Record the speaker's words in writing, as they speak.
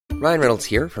Ryan Reynolds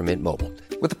here from Mint Mobile.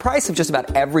 With the price of just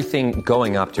about everything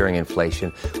going up during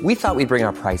inflation, we thought we'd bring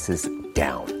our prices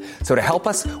down. So to help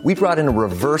us, we brought in a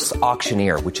reverse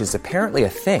auctioneer, which is apparently a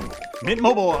thing. Mint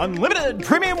Mobile Unlimited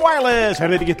Premium Wireless. How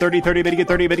to get 30, 30, bit to get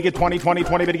 30, bit to get 20, 20,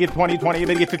 20, bit to get 20, 20,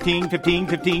 bit to get 15, 15,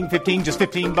 15, 15, just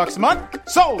 $15 a month?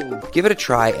 Sold! Give it a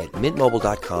try at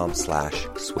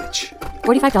mintmobile.com/switch.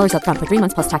 $45 up front for 3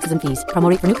 months plus taxes and fees. Promo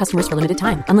rate for new customers for limited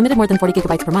time. Unlimited more than 40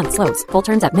 gigabytes per month. Slows full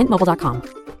terms at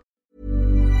mintmobile.com.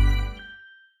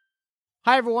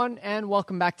 Hi, everyone, and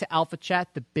welcome back to Alpha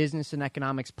Chat, the business and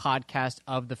economics podcast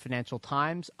of the Financial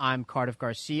Times. I'm Cardiff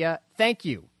Garcia. Thank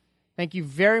you. Thank you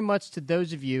very much to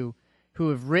those of you who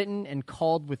have written and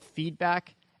called with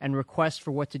feedback and requests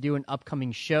for what to do in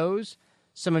upcoming shows.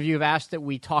 Some of you have asked that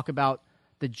we talk about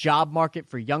the job market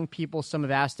for young people. Some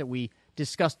have asked that we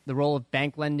discuss the role of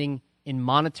bank lending in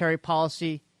monetary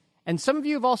policy. And some of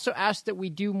you have also asked that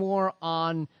we do more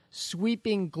on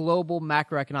sweeping global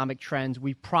macroeconomic trends.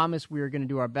 We promise we are going to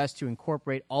do our best to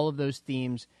incorporate all of those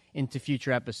themes into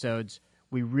future episodes.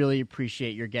 We really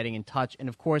appreciate your getting in touch. And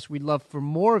of course, we'd love for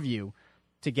more of you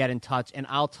to get in touch. And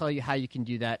I'll tell you how you can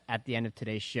do that at the end of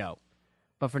today's show.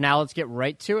 But for now, let's get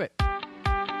right to it.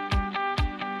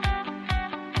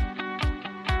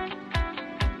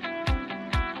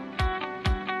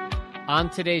 On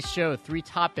today's show, 3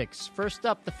 topics. First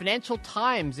up, the Financial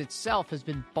Times itself has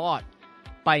been bought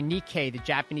by Nikkei, the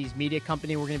Japanese media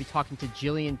company. We're going to be talking to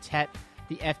Gillian Tett,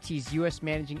 the FT's U.S.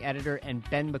 managing editor, and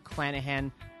Ben McClanahan,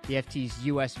 the FT's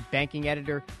U.S. banking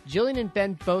editor. Gillian and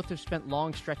Ben both have spent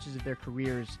long stretches of their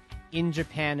careers in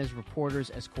Japan as reporters,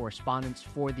 as correspondents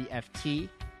for the FT.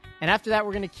 And after that,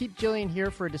 we're going to keep Gillian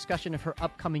here for a discussion of her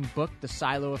upcoming book, The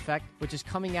Silo Effect, which is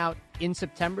coming out in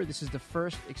September. This is the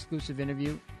first exclusive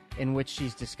interview in which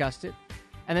she's discussed it.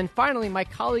 And then finally, my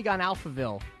colleague on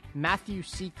Alphaville, Matthew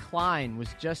C. Klein, was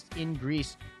just in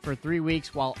Greece for 3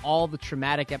 weeks while all the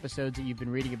traumatic episodes that you've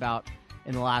been reading about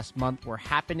in the last month were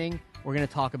happening. We're going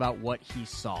to talk about what he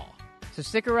saw. So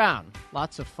stick around.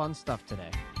 Lots of fun stuff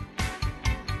today.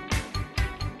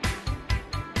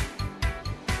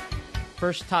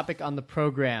 First topic on the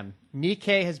program.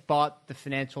 Nikkei has bought the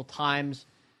Financial Times.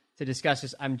 To discuss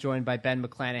this, I'm joined by Ben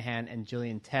McClanahan and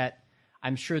Gillian Tett.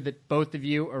 I'm sure that both of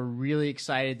you are really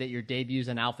excited that your debuts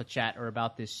on Alpha Chat are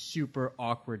about this super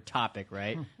awkward topic,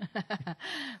 right?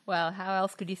 Well, how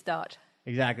else could you start?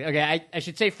 Exactly. Okay, I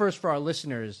should say first for our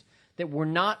listeners that we're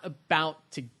not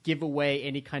about to give away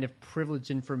any kind of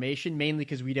privileged information, mainly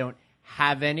because we don't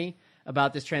have any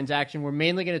about this transaction. We're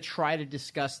mainly going to try to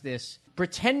discuss this,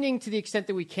 pretending to the extent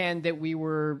that we can that we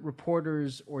were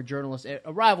reporters or journalists at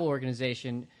a rival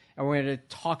organization, and we're going to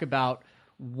talk about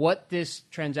what this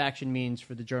transaction means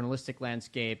for the journalistic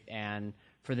landscape and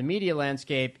for the media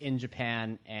landscape in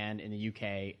Japan and in the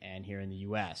UK and here in the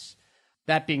US.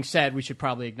 That being said, we should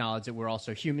probably acknowledge that we're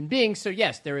also human beings. So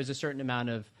yes, there is a certain amount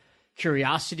of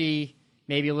curiosity,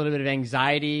 maybe a little bit of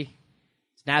anxiety.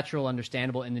 It's natural,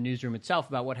 understandable in the newsroom itself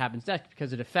about what happens next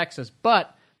because it affects us.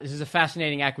 But this is a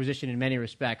fascinating acquisition in many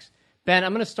respects. Ben,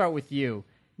 I'm going to start with you.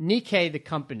 Nikkei, the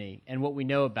company, and what we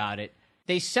know about it,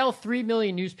 they sell 3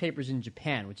 million newspapers in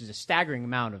Japan, which is a staggering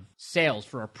amount of sales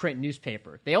for a print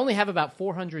newspaper. They only have about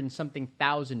 400 and something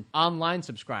thousand online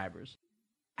subscribers.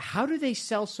 How do they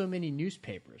sell so many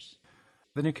newspapers?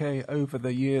 The Nikkei over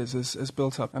the years has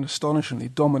built up an astonishingly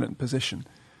dominant position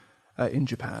in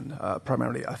Japan,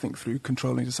 primarily, I think, through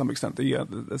controlling to some extent the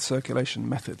circulation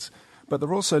methods. But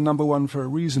they're also number one for a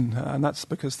reason, and that's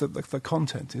because the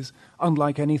content is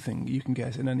unlike anything you can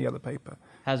get in any other paper.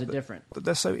 How's it different?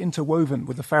 They're so interwoven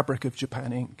with the fabric of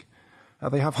Japan Inc.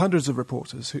 They have hundreds of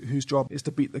reporters whose job is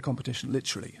to beat the competition,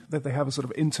 literally. They have a sort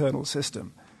of internal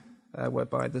system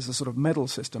whereby there's a sort of medal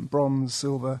system, bronze,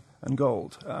 silver, and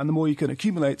gold. And the more you can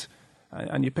accumulate,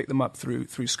 and you pick them up through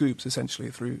scoops,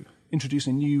 essentially, through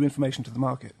introducing new information to the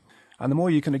market. And the more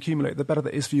you can accumulate, the better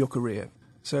that is for your career.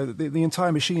 So the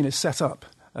entire machine is set up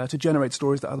to generate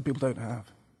stories that other people don't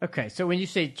have. Okay, so when you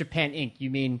say Japan Inc.,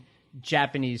 you mean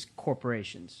Japanese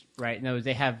corporations, right? In other words,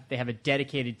 they have a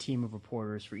dedicated team of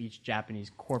reporters for each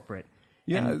Japanese corporate.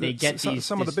 Yeah, and they get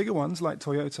some of the bigger ones, like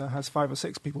Toyota, has 5 or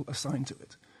 6 people assigned to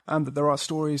it. And that there are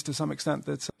stories to some extent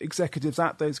that executives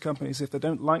at those companies, if they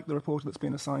don't like the reporter that's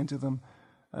been assigned to them,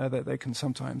 that they can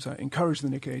sometimes encourage the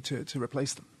Nikkei to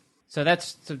replace them. So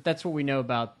that's what we know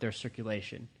about their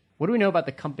circulation. What do we know about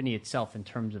the company itself in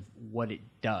terms of what it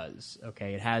does?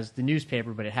 Okay, it has the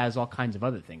newspaper, but it has all kinds of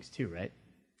other things too, right?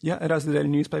 Yeah, it has the daily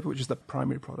newspaper, which is the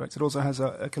primary product. It also has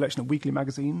a collection of weekly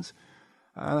magazines.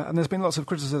 And there's been lots of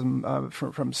criticism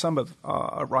from some of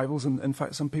our rivals, and in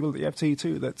fact some people at the FT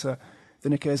too, that The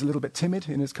Nikkei is a little bit timid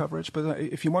in its coverage, but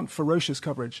if you want ferocious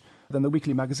coverage, then the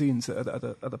weekly magazines are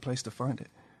the place to find it.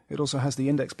 It also has the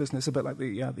index business, a bit like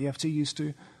the FT used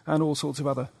to, and all sorts of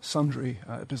other sundry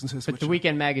businesses. But the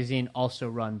weekend magazine also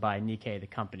run by Nikkei, the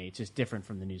company. It's just different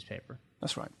from the newspaper.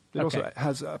 That's right. It also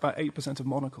has about 8% of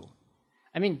Monocle.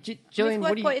 I mean, Gillian,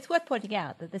 it's worth pointing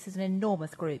out that this is an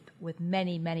enormous group with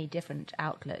many, many different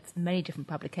outlets, many different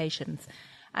publications,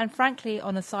 and frankly,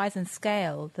 on a size and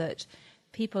scale that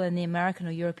people in the American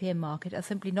or European market are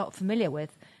simply not familiar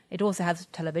with. It also has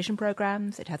television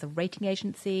programs, it has a rating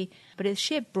agency, but its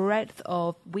sheer breadth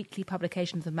of weekly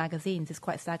publications and magazines is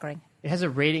quite staggering. It has a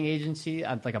rating agency,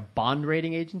 like a bond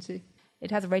rating agency?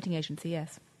 It has a rating agency,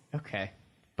 yes. Okay.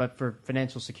 But for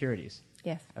financial securities?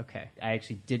 Yes. Okay. I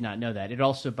actually did not know that. It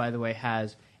also, by the way,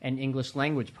 has an English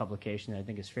language publication that I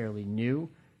think is fairly new,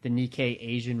 the Nikkei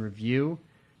Asian Review.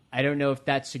 I don't know if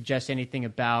that suggests anything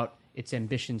about its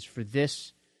ambitions for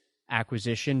this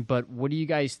acquisition, but what do you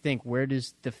guys think? Where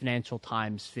does the Financial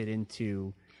Times fit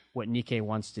into what Nikkei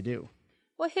wants to do?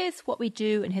 Well, here's what we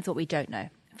do and here's what we don't know.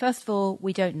 First of all,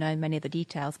 we don't know many of the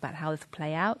details about how this will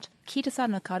play out.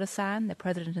 Kita-san Okada-san, the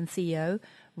president and CEO,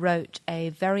 wrote a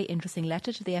very interesting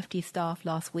letter to the FT staff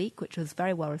last week, which was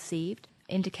very well received,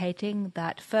 indicating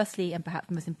that firstly, and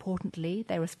perhaps most importantly,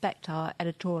 they respect our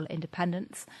editorial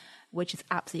independence, which is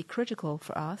absolutely critical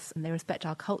for us, and they respect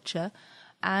our culture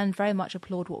and very much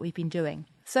applaud what we've been doing.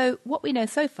 So what we know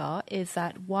so far is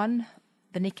that, one,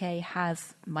 the Nikkei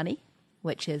has money,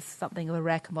 which is something of a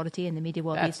rare commodity in the media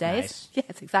world these days. Nice.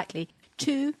 Yes, exactly.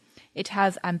 Two, it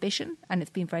has ambition, and it's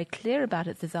been very clear about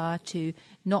its desire to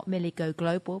not merely go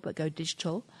global, but go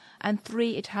digital. And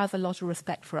three, it has a lot of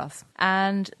respect for us.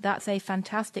 And that's a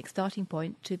fantastic starting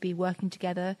point to be working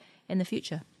together in the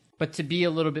future. But to be a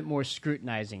little bit more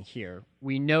scrutinizing here,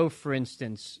 we know, for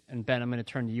instance, and Ben, I'm going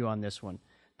to turn to you on this one,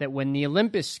 that when the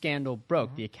Olympus scandal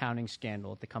broke, the accounting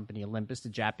scandal at the company Olympus, the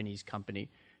Japanese company,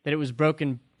 that it was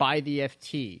broken by the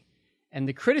FT. And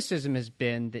the criticism has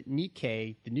been that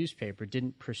Nikkei, the newspaper,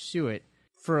 didn't pursue it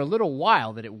for a little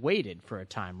while, that it waited for a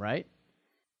time, right?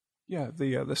 Yeah,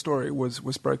 the story was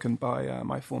broken by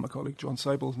my former colleague, John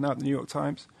Sobel, now at the New York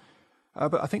Times.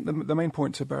 But I think the main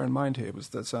point to bear in mind here was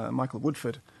that Michael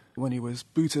Woodford, when he was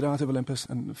booted out of Olympus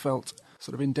and felt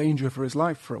sort of in danger for his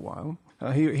life for a while,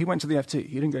 he went to the FT.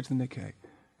 He didn't go to the Nikkei.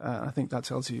 I think that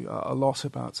tells you a lot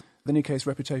about the Nikkei's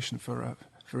reputation for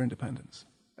independence.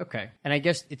 Okay. And I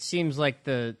guess it seems like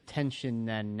the tension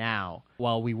then now,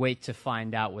 while we wait to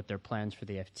find out what their plans for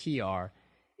the FT are,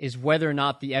 is whether or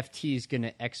not the FT is going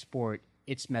to export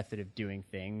its method of doing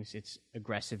things, its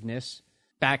aggressiveness,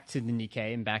 back to the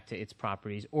Nikkei and back to its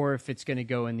properties, or if it's going to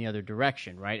go in the other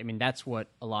direction, right? I mean, that's what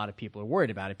a lot of people are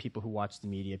worried about, people who watch the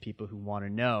media, people who want to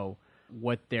know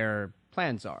what their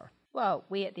plans are. Well,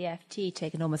 we at the FT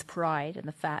take enormous pride in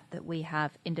the fact that we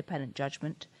have independent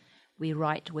judgment. We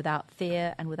write without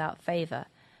fear and without favour,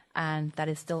 and that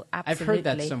is still absolutely... I've heard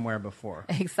that somewhere before.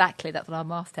 Exactly, that's on our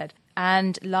masthead.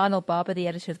 And Lionel Barber, the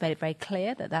editor, has made it very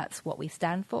clear that that's what we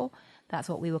stand for, that's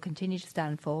what we will continue to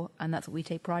stand for, and that's what we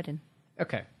take pride in.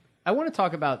 Okay. I want to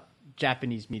talk about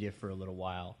Japanese media for a little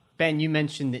while. Ben, you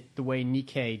mentioned that the way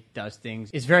Nikkei does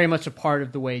things is very much a part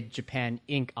of the way Japan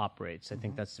Inc. operates. I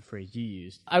think that's the phrase you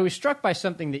used. I was struck by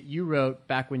something that you wrote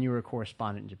back when you were a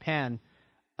correspondent in Japan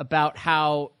about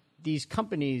how these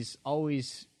companies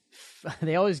always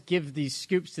give these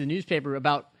scoops to the newspaper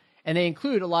about, and they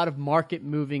include a lot of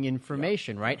market-moving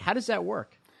information, right? How does that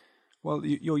work? Well,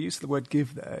 your use of the word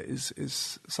 "give" there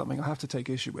is something I have to take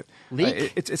issue with.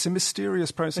 Leak? It's a mysterious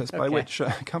process by which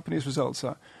companies' results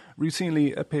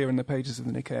routinely appear in the pages of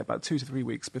the Nikkei about 2 to 3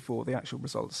 weeks before the actual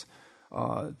results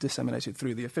are disseminated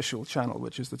through the official channel,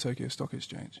 which is the Tokyo Stock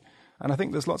Exchange. And I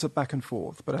think there's lots of back and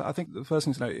forth. But I think the first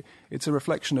thing to know, it's a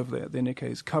reflection of the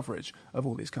Nikkei's coverage of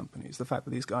all these companies. The fact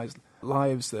that these guys'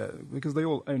 lives, because they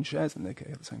all own shares in the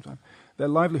Nikkei at the same time, their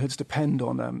livelihoods depend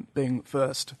on being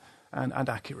first and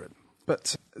accurate.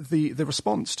 But the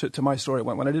response to my story,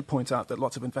 when I did point out that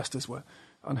lots of investors were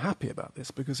unhappy about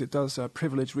this because it does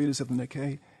privilege readers of the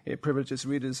Nikkei, it privileges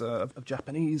readers of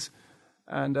Japanese,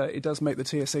 and it does make the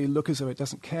TSA look as though it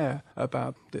doesn't care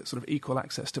about the sort of equal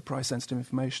access to price-sensitive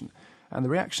information. And the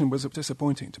reaction was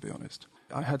disappointing, to be honest.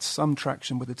 I had some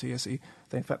traction with the TSE.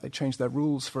 In fact, they changed their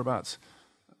rules for about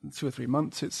 2 or 3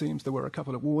 months, it seems. There were a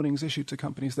couple of warnings issued to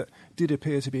companies that did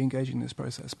appear to be engaging in this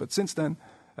process. But since then,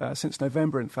 since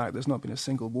November, in fact, there's not been a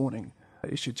single warning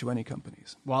issued to any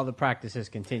companies. While the practice has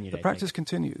continued, The practice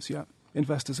continues, yeah.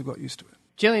 Investors have got used to it.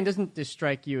 Jillian, doesn't this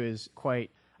strike you as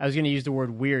quite, I was going to use the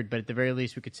word weird, but at the very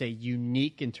least we could say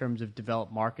unique in terms of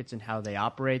developed markets and how they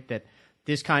operate, that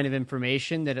this kind of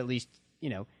information that at least,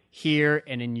 here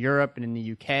and in Europe and in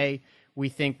the UK, we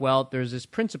think, well, there's this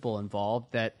principle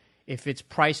involved that if it's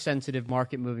price-sensitive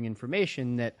market-moving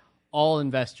information, that all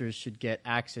investors should get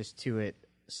access to it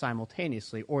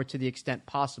simultaneously, or to the extent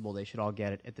possible, they should all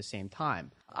get it at the same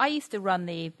time. I used to run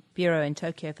the bureau in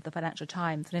Tokyo for the Financial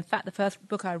Times, and in fact the first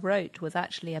book I wrote was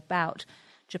actually about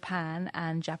Japan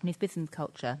and Japanese business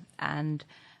culture. And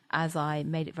as I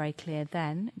made it very clear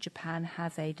then, Japan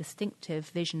has a distinctive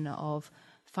vision of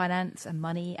finance and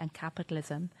money and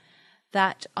capitalism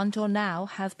that until now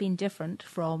has been different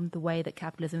from the way that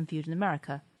capitalism viewed in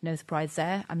America. No surprise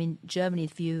there. I mean,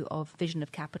 Germany's vision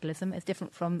of capitalism is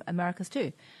different from America's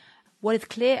too. What is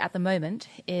clear at the moment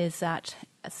is that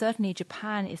certainly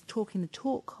Japan is talking the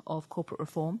talk of corporate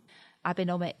reform.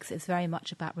 Abenomics is very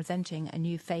much about presenting a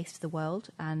new face to the world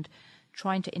and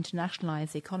trying to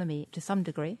internationalize the economy to some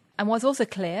degree. And what's also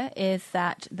clear is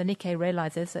that the Nikkei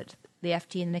realizes that the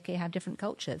FT and the Nikkei have different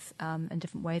cultures and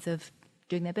different ways of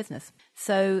doing their business.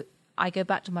 So I go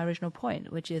back to my original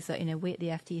point, which is that, we at the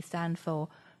FT stand for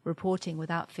reporting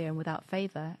without fear and without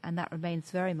favour, and that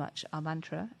remains very much our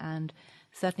mantra. And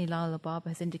certainly Lal Baba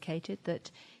has indicated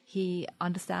that he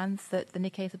understands that the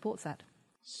Nikkei supports that.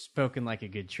 Spoken like a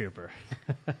good trooper.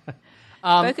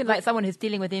 Spoken like someone who's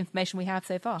dealing with the information we have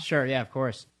so far. Sure, yeah, of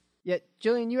course. Yeah,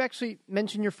 Jillian, you actually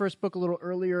mentioned your first book a little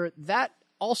earlier. That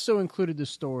also included the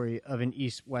story of an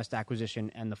East-West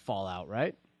acquisition and the fallout,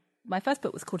 right? My first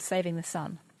book was called Saving the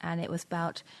Sun, and it was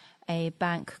about a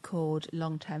bank called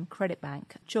Long-Term Credit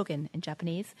Bank, Chogin in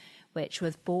Japanese, which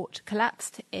was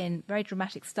collapsed in very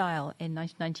dramatic style in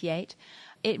 1998.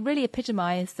 It really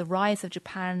epitomized the rise of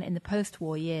Japan in the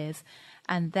post-war years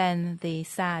and then the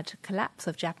sad collapse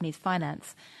of Japanese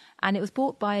finance. And it was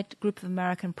bought by a group of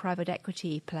American private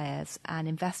equity players and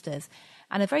investors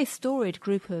and a very storied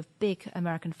group of big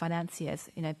American financiers,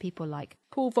 people like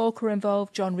Paul Volcker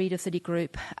involved, John Reed of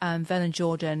Citigroup, Vernon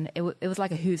Jordan. It was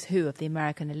like a who's who of the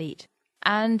American elite.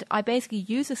 And I basically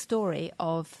use a story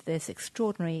of this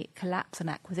extraordinary collapse and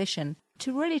acquisition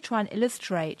to really try and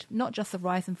illustrate not just the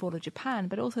rise and fall of Japan,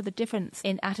 but also the difference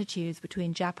in attitudes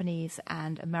between Japanese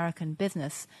and American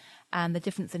business and the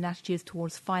difference in attitudes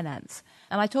towards finance.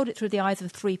 And I told it through the eyes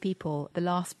of three people: the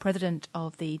last president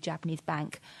of the Japanese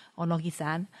bank,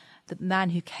 Onogi-san, the man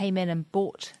who came in and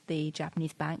bought the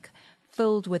Japanese bank,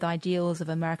 filled with ideals of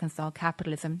American-style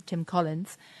capitalism, Tim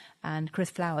Collins, and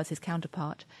Chris Flowers, his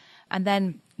counterpart. And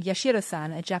then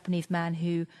Yashiro-san, a Japanese man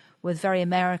who was very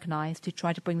Americanized to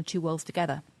try to bring the two worlds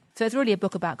together. So it's really a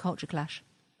book about culture clash.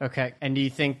 Okay. And do you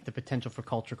think the potential for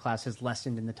culture clash has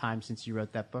lessened in the time since you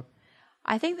wrote that book?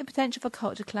 I think the potential for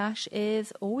culture clash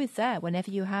is always there whenever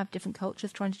you have different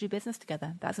cultures trying to do business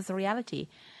together. That's just a reality.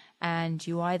 And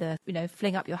you either,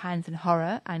 fling up your hands in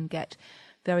horror and get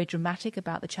very dramatic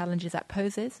about the challenges that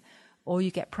poses, or you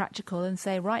get practical and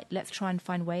say, right, let's try and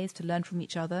find ways to learn from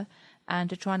each other and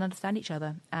to try and understand each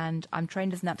other. And I'm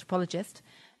trained as an anthropologist.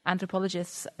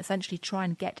 Anthropologists essentially try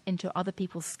and get into other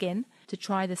people's skin to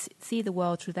try to see the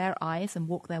world through their eyes and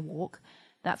walk their walk.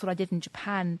 That's what I did in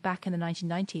Japan back in the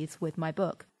 1990s with my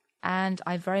book. And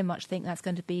I very much think that's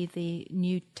going to be the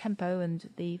new tempo and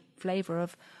the flavour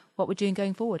of what we're doing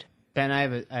going forward. Ben, I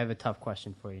have a tough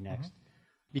question for you next.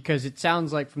 Because it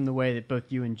sounds like from the way that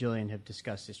both you and Jillian have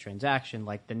discussed this transaction,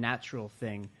 like the natural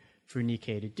thing for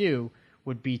Nikkei to do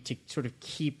would be to sort of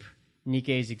keep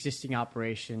Nikkei's existing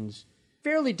operations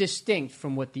fairly distinct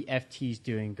from what the FT is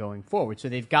doing going forward. So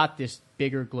they've got this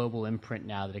bigger global imprint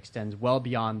now that extends well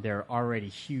beyond their already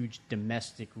huge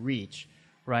domestic reach,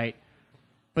 right?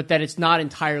 But that it's not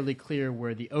entirely clear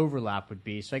where the overlap would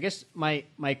be. So I guess my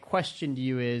question to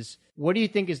you is, what do you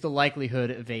think is the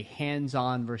likelihood of a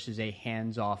hands-on versus a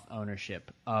hands-off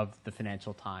ownership of the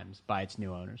Financial Times by its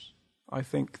new owners? I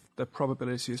think the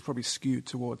probability is probably skewed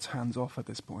towards hands-off at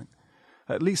this point,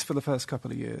 at least for the first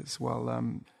couple of years, while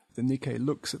the Nikkei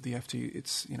looks at the FT,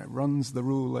 it's runs the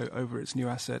rule over its new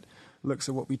asset, looks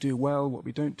at what we do well, what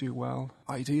we don't do well.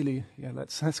 Ideally,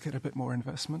 let's get a bit more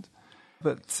investment.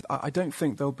 But I don't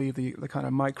think there'll be the kind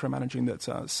of micromanaging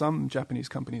that some Japanese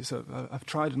companies have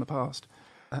tried in the past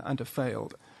and have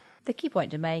failed. The key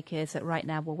point to make is that right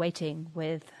now we're waiting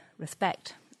with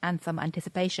respect and some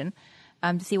anticipation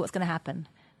to see what's going to happen.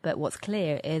 But what's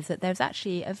clear is that there's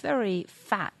actually a very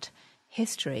fat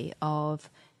history of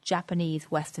Japanese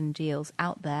Western deals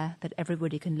out there that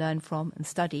everybody can learn from and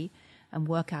study and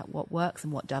work out what works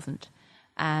and what doesn't.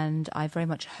 And I very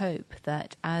much hope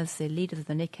that as the leaders of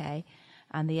the Nikkei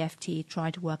and the FT try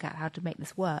to work out how to make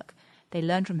this work, they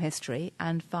learn from history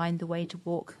and find the way to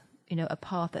walk, a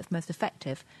path that's most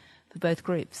effective for both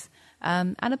groups.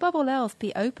 And above all else,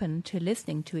 be open to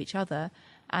listening to each other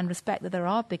and respect that there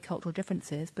are big cultural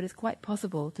differences, but it's quite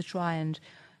possible to try and,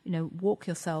 walk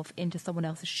yourself into someone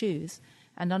else's shoes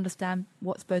and understand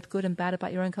what's both good and bad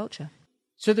about your own culture.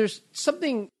 So there's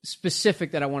something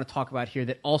specific that I want to talk about here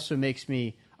that also makes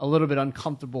me a little bit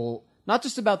uncomfortable, not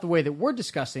just about the way that we're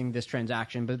discussing this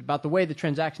transaction, but about the way the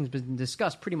transaction has been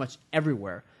discussed pretty much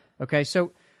everywhere. Okay,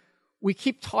 so we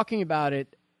keep talking about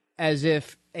it as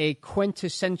if a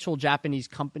quintessential Japanese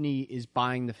company is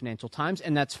buying the Financial Times,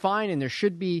 and that's fine, and there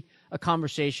should be a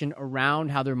conversation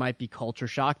around how there might be culture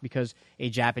shock because a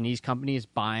Japanese company is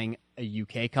buying a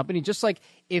UK company. Just like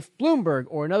if Bloomberg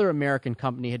or another American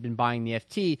company had been buying the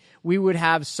FT, we would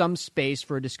have some space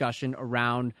for a discussion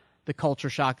around the culture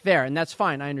shock there, and that's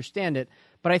fine. I understand it.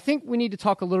 But I think we need to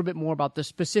talk a little bit more about the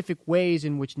specific ways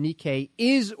in which Nikkei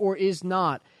is or is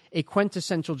not a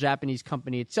quintessential Japanese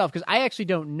company itself, because I actually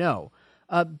don't know.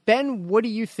 Ben, what do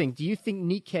you think? Do you think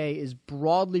Nikkei is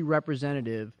broadly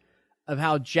representative of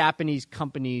how Japanese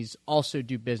companies also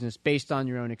do business based on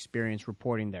your own experience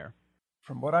reporting there?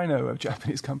 From what I know of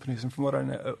Japanese companies and from what I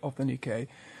know of the Nikkei,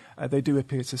 they do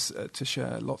appear to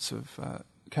share lots of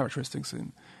characteristics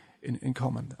in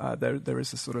common. There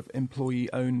is a sort of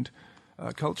employee-owned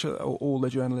culture. All the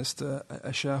journalists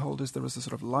are shareholders. There is a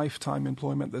sort of lifetime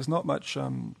employment. There's not much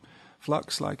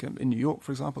flux, like in New York,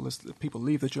 for example. People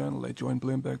leave the Journal, they join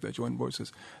Bloomberg, they join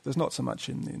Reuters. There's not so much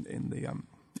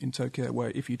in Tokyo, where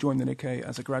if you join the Nikkei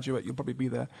as a graduate, you'll probably be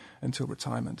there until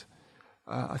retirement.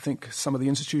 I think some of the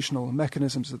institutional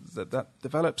mechanisms that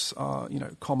develops are,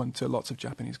 common to lots of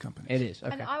Japanese companies. It is.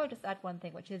 Okay. And I would just add one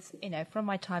thing, which is, from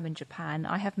my time in Japan,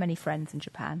 I have many friends in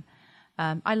Japan.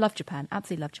 I love Japan,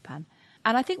 absolutely love Japan.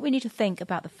 And I think we need to think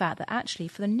about the fact that actually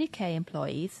for the Nikkei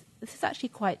employees, this is actually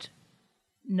quite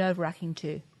nerve-wracking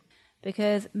too,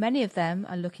 because many of them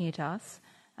are looking at us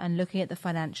and looking at the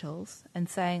financials and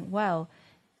saying, well,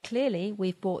 clearly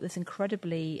we've bought this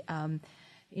incredibly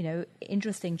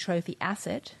interesting trophy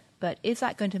asset, but is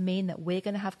that going to mean that we're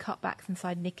going to have cutbacks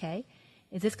inside Nikkei?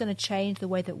 Is this going to change the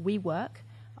way that we work?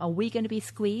 Are we going to be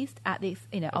squeezed at the,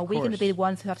 are we going to be the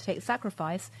ones who have to take the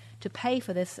sacrifice to pay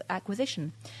for this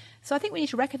acquisition? So I think we need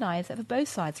to recognize that for both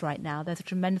sides right now, there's a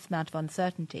tremendous amount of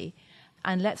uncertainty.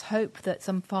 And let's hope that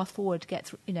some fast forward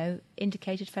gets,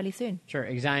 indicated fairly soon. Sure,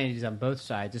 anxieties on both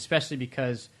sides, especially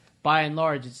because by and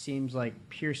large, it seems like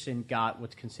Pearson got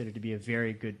what's considered to be a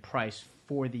very good price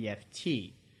for the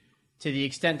FT. To the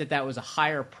extent that that was a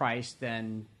higher price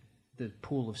than the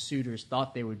pool of suitors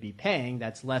thought they would be paying,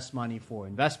 that's less money for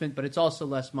investment, but it's also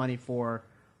less money for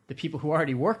the people who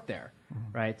already work there,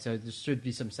 right? So there should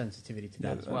be some sensitivity to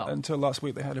that as well. Until last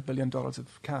week, they had $1 billion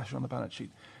of cash on the balance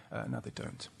sheet. Now they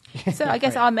don't. So I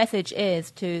guess our message is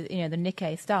to the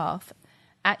Nikkei staff,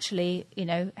 actually,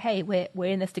 hey, we're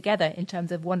in this together in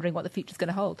terms of wondering what the future's going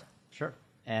to hold. Sure,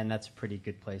 and that's a pretty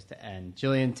good place to end.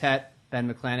 Gillian Tett,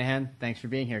 Ben McClanahan, thanks for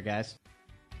being here, guys.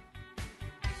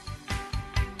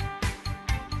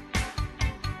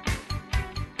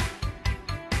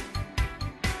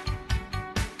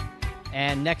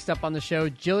 And next up on the show,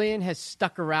 Gillian has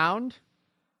stuck around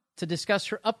to discuss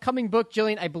her upcoming book.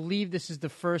 Gillian, I believe this is the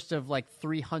first of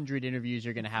 300 interviews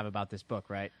you're going to have about this book,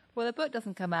 right? Well, the book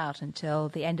doesn't come out until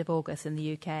the end of August in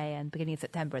the UK and beginning of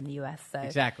September in the US. So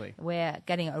exactly. We're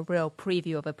getting a real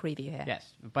preview of a preview here. Yes.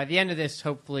 By the end of this,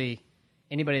 hopefully,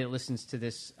 anybody that listens to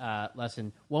this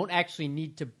lesson won't actually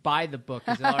need to buy the book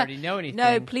because they'll already know anything.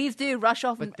 No, please do rush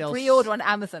off and pre-order on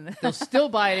Amazon. They'll still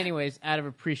buy it anyways out of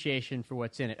appreciation for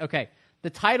what's in it. Okay. The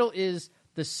title is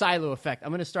The Silo Effect. I'm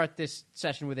going to start this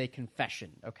session with a confession,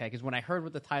 okay? Because when I heard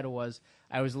what the title was,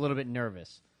 I was a little bit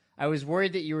nervous. I was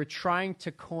worried that you were trying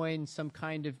to coin some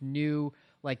kind of new,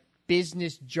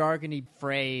 business jargony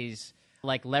phrase,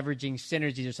 like leveraging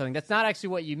synergies or something. That's not actually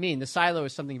what you mean. The silo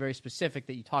is something very specific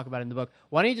that you talk about in the book.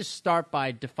 Why don't you just start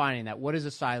by defining that? What is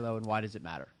a silo and why does it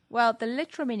matter? Well, the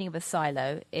literal meaning of a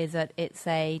silo is that it's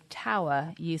a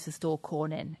tower used to store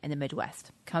corn in the Midwest.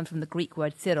 It comes from the Greek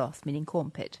word siros, meaning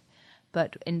corn pit.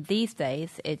 But in these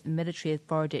days, the military has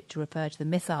borrowed it to refer to the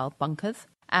missile bunkers.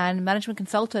 And management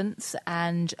consultants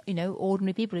and,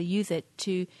 ordinary people who use it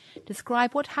to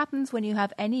describe what happens when you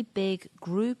have any big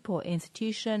group or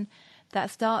institution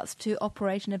that starts to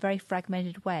operate in a very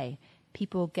fragmented way.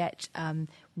 People get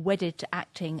wedded to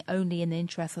acting only in the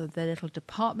interest of their little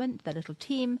department, their little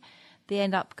team. They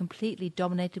end up completely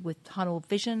dominated with tunnel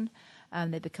vision.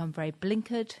 They become very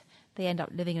blinkered. They end up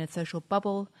living in a social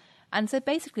bubble. And so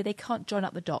basically they can't join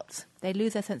up the dots. They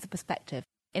lose their sense of perspective.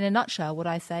 In a nutshell, what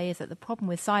I say is that the problem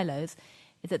with silos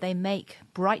is that they make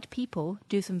bright people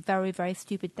do some very, very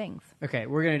stupid things. Okay,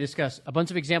 we're going to discuss a bunch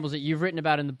of examples that you've written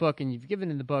about in the book and you've given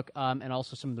in the book, and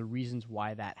also some of the reasons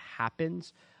why that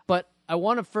happens. But I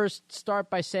want to first start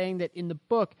by saying that in the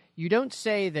book, you don't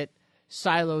say that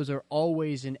silos are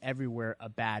always and everywhere a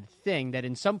bad thing, that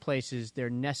in some places they're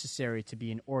necessary to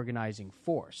be an organizing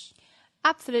force.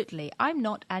 Absolutely. I'm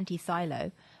not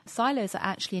anti-silo. Silos are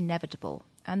actually inevitable,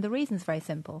 and the reason's very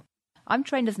simple. I'm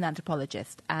trained as an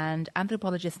anthropologist, and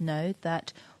anthropologists know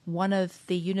that one of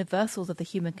the universals of the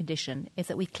human condition is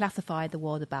that we classify the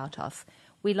world about us.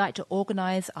 We like to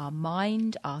organize our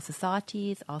mind, our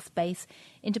societies, our space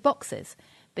into boxes,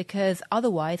 because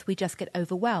otherwise we just get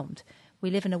overwhelmed.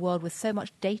 We live in a world with so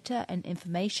much data and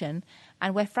information,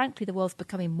 and where frankly the world's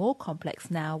becoming more complex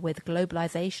now with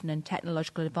globalization and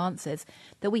technological advances,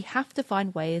 that we have to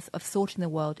find ways of sorting the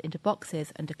world into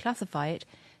boxes and to classify it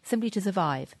simply to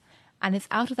survive. And it's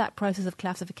out of that process of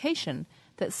classification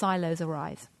that silos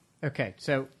arise. Okay,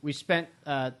 so we spent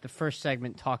the first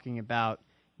segment talking about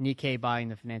Nikkei buying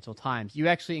the Financial Times. You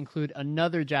actually include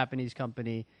another Japanese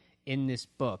company in this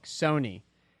book, Sony,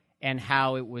 and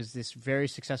how it was this very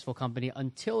successful company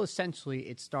until essentially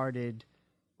it started,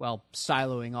 well,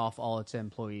 siloing off all its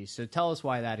employees. So tell us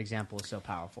why that example is so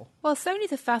powerful. Well,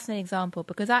 Sony's a fascinating example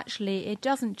because actually it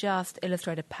doesn't just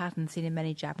illustrate a pattern seen in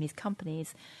many Japanese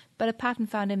companies, but a pattern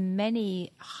found in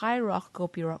many hierarchical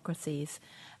bureaucracies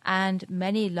and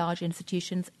many large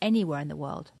institutions anywhere in the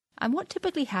world. And what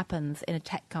typically happens in a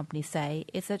tech company, say,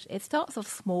 is that it starts off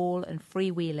small and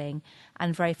freewheeling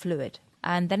and very fluid.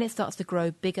 And then it starts to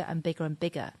grow bigger and bigger and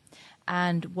bigger.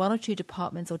 And one or two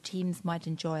departments or teams might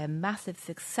enjoy a massive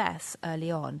success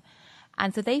early on.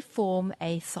 And so they form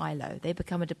a silo. They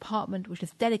become a department which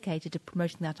is dedicated to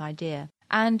promoting that idea.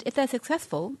 And if they're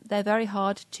successful, they're very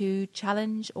hard to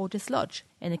challenge or dislodge.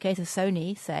 In the case of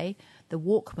Sony, say, the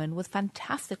Walkman was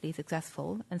fantastically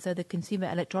successful, and so the consumer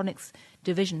electronics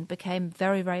division became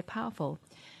very, very powerful.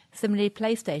 Similarly,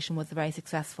 PlayStation was very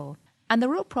successful. And the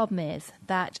real problem is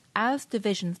that as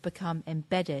divisions become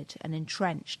embedded and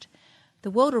entrenched,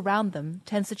 the world around them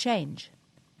tends to change.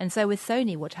 And so with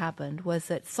Sony, what happened was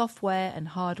that software and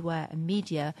hardware and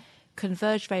media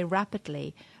converged very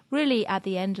rapidly, really at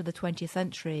the end of the 20th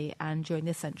century and during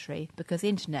this century, because the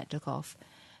internet took off.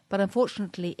 But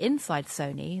unfortunately, inside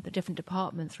Sony, the different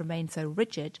departments remained so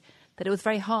rigid that it was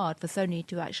very hard for Sony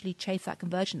to actually chase that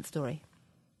convergence story.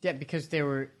 Yeah, because they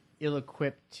were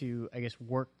ill-equipped to, I guess,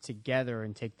 work together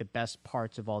and take the best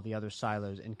parts of all the other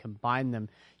silos and combine them.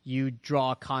 You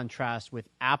draw a contrast with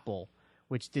Apple,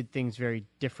 which did things very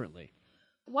differently.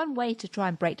 One way to try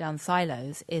and break down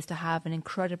silos is to have an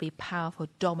incredibly powerful,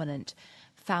 dominant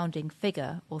founding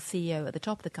figure or CEO at the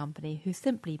top of the company who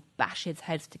simply bashes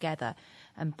heads together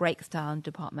and breaks down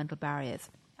departmental barriers.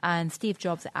 And Steve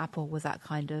Jobs at Apple was that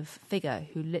kind of figure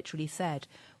who literally said,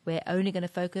 we're only going to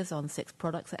focus on 6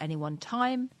 products at any one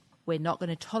time. We're not going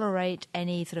to tolerate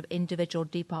any sort of individual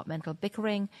departmental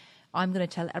bickering. I'm going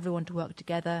to tell everyone to work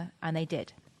together, and they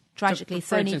did. Tragically,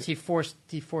 so, for Sony... instance, he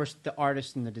forced the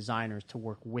artists and the designers to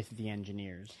work with the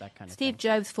engineers, that kind of thing. Steve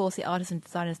Jobs forced the artists and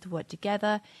designers to work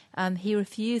together. He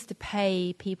refused to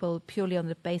pay people purely on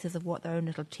the basis of what their own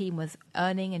little team was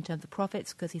earning in terms of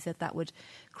profits, because he said that would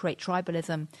create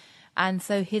tribalism. And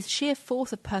so his sheer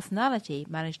force of personality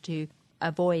managed to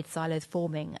avoid silos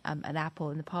forming at Apple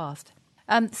in the past.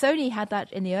 Sony had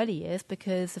that in the early years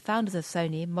because the founders of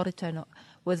Sony, Morita,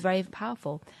 was very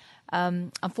powerful.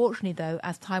 Unfortunately, though,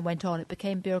 as time went on, it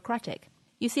became bureaucratic.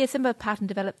 You see a similar pattern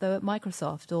develop, though, at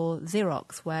Microsoft or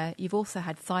Xerox, where you've also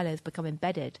had silos become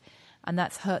embedded, and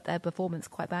that's hurt their performance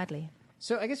quite badly.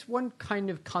 So I guess one kind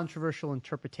of controversial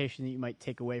interpretation that you might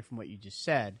take away from what you just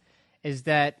said is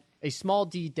that a small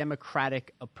d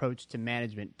democratic approach to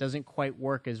management doesn't quite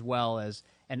work as well as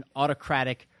an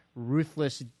autocratic,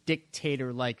 ruthless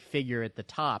dictator-like figure at the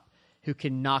top who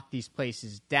can knock these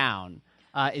places down.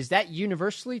 Is that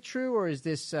universally true, or is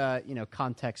this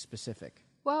context-specific?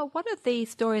 Well, one of the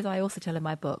stories I also tell in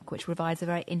my book, which provides a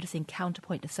very interesting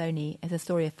counterpoint to Sony, is the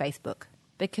story of Facebook.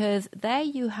 Because there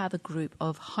you have a group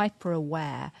of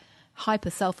hyper-aware,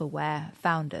 hyper-self-aware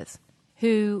founders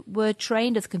who were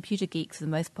trained as computer geeks for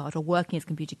the most part, or working as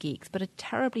computer geeks, but are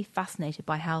terribly fascinated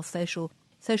by how social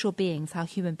beings, how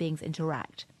human beings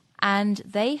interact. And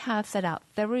they have set out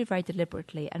very, very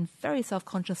deliberately and very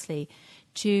self-consciously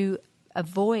to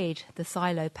avoid the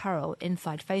silo peril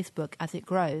inside Facebook as it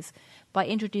grows by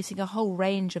introducing a whole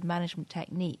range of management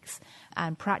techniques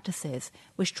and practices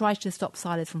which try to stop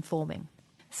silos from forming.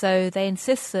 So they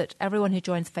insist that everyone who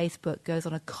joins Facebook goes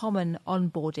on a common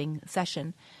onboarding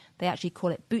session. They actually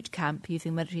call it boot camp,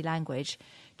 using military language,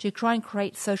 to try and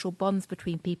create social bonds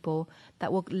between people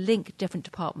that will link different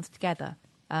departments together.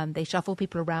 They shuffle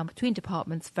people around between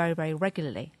departments very, very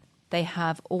regularly. They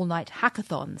have all-night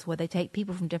hackathons where they take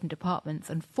people from different departments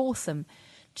and force them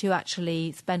to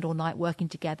actually spend all night working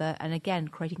together and, again,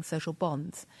 creating social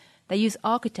bonds. They use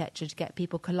architecture to get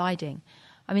people colliding.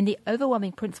 I mean, the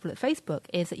overwhelming principle at Facebook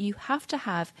is that you have to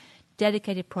have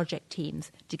dedicated project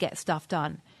teams to get stuff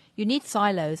done. You need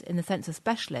silos in the sense of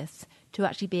specialists to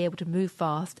actually be able to move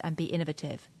fast and be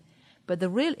innovative. But the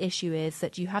real issue is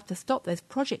that you have to stop those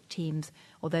project teams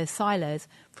or those silos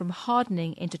from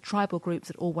hardening into tribal groups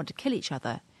that all want to kill each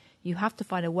other. You have to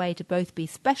find a way to both be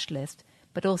specialist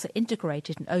but also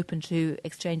integrated and open to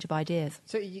exchange of ideas.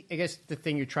 So I guess the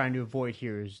thing you're trying to avoid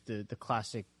here is the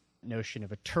classic notion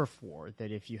of a turf war,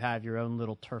 that if you have your own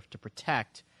little turf to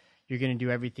protect, you're going to do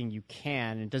everything you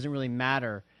can. And it doesn't really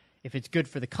matter if it's good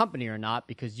for the company or not,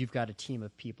 because you've got a team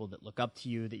of people that look up to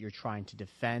you, that you're trying to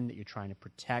defend, that you're trying to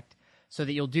protect, so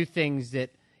that you'll do things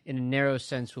that in a narrow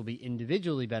sense will be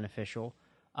individually beneficial,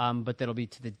 but that'll be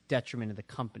to the detriment of the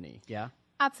company. Yeah?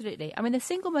 Absolutely. I mean, the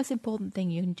single most important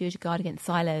thing you can do to guard against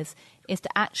silos is to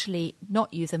actually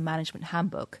not use a management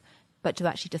handbook, but to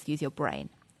actually just use your brain.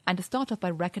 And to start off by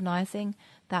recognizing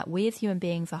that we as human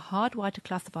beings are hardwired to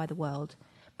classify the world,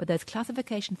 but those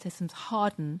classification systems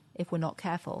harden if we're not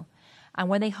careful. And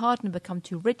when they harden and become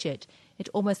too rigid, it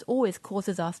almost always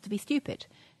causes us to be stupid.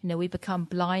 You know, we become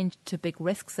blind to big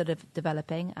risks that are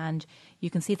developing, and you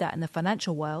can see that in the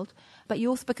financial world, but you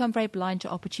also become very blind to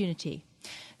opportunity.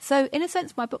 So in a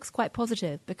sense, my book's quite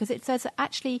positive because it says that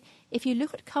actually, if you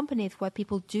look at companies where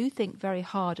people do think very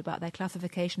hard about their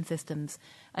classification systems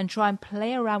and try and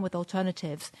play around with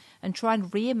alternatives and try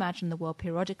and reimagine the world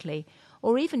periodically,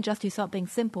 or even just do something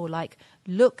simple like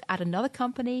look at another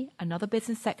company, another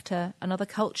business sector, another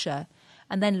culture,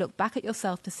 and then look back at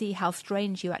yourself to see how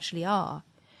strange you actually are,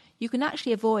 you can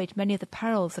actually avoid many of the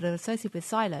perils that are associated with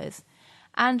silos.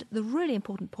 And the really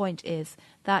important point is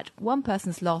that one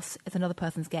person's loss is another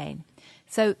person's gain.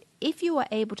 So if you are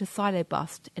able to silo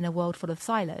bust in a world full of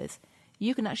silos,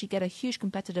 you can actually get a huge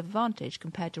competitive advantage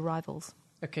compared to rivals.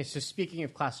 Okay, so speaking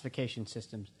of classification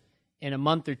systems, in a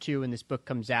month or two when this book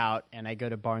comes out and I go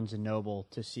to Barnes & Noble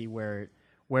to see where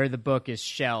the book is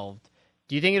shelved,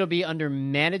 do you think it'll be under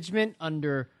management,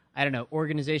 under, I don't know,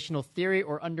 organizational theory,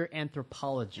 or under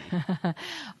anthropology?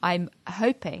 I'm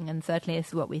hoping, and certainly this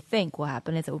is what we think will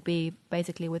happen, is it will be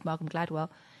basically with Malcolm Gladwell,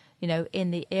 you know,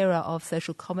 in the era of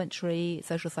social commentary,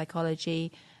 social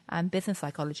psychology, and business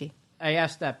psychology. I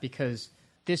asked that because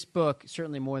this book,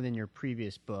 certainly more than your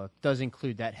previous book, does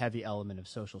include that heavy element of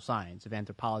social science, of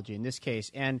anthropology in this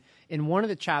case. And in one of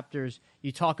the chapters,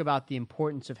 you talk about the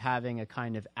importance of having a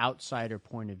kind of outsider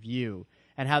point of view,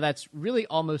 and how that's really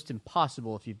almost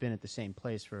impossible if you've been at the same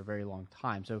place for a very long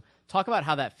time. So talk about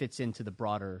how that fits into the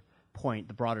broader point,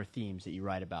 the broader themes that you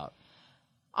write about.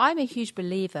 I'm a huge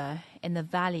believer in the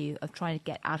value of trying to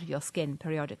get out of your skin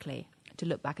periodically, to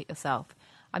look back at yourself.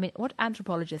 I mean, what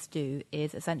anthropologists do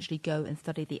is essentially go and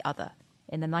study the other.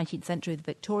 In the 19th century, the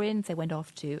Victorians, they went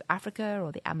off to Africa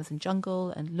or the Amazon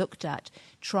jungle and looked at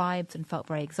tribes and felt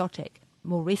very exotic.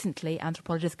 More recently,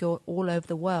 anthropologists go all over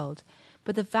the world.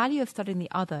 But the value of studying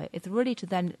the other is really to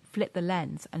then flip the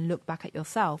lens and look back at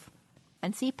yourself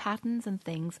and see patterns and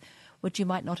things which you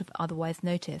might not have otherwise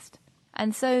noticed.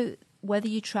 And so whether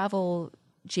you travel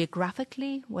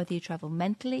geographically, whether you travel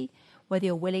mentally, whether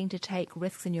you're willing to take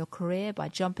risks in your career by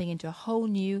jumping into a whole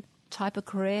new type of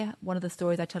career. One of the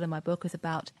stories I tell in my book is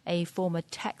about a former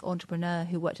tech entrepreneur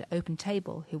who worked at Open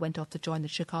Table, who went off to join the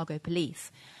Chicago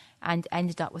police and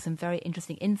ended up with some very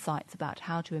interesting insights about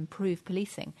how to improve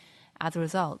policing. As a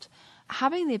result,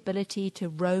 having the ability to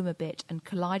roam a bit and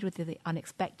collide with the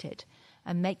unexpected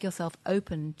and make yourself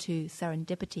open to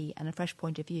serendipity and a fresh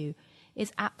point of view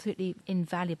is absolutely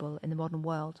invaluable in the modern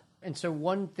world. And so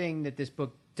one thing that this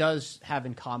book does have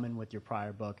in common with your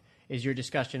prior book is your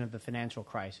discussion of the financial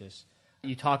crisis.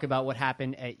 You talk about what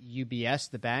happened at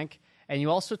UBS, the bank, and you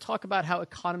also talk about how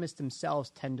economists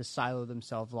themselves tend to silo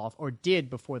themselves off, or did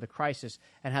before the crisis,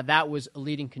 and how that was a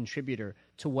leading contributor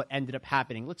to what ended up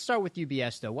happening. Let's start with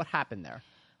UBS, though. What happened there?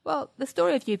 Well, the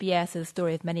story of UBS is the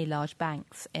story of many large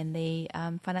banks in the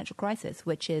financial crisis,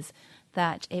 which is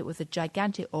that it was a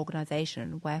gigantic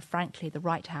organization where, frankly, the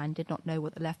right hand did not know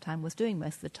what the left hand was doing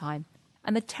most of the time.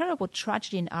 And the terrible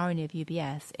tragedy and irony of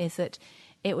UBS is that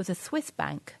it was a Swiss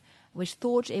bank which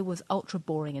thought it was ultra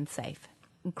boring and safe,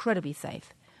 incredibly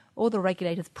safe. All the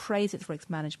regulators praised it for its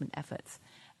management efforts.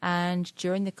 And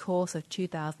during the course of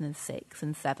 2006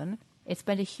 and 2007, it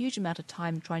spent a huge amount of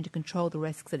time trying to control the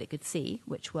risks that it could see,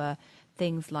 which were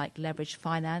things like leveraged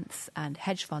finance and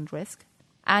hedge fund risk.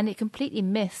 And it completely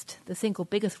missed the single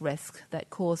biggest risk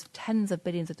that caused tens of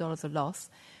billions of dollars of loss,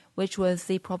 which was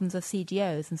the problems of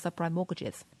CDOs and subprime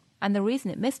mortgages. And the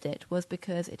reason it missed it was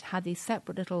because it had these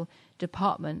separate little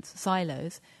departments,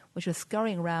 silos, which was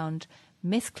scurrying around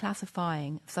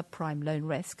misclassifying subprime loan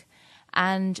risk,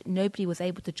 and nobody was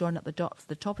able to join up the dots at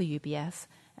the top of UBS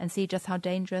and see just how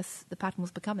dangerous the pattern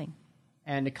was becoming.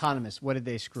 And economists, what did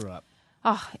they screw up?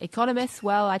 Economists,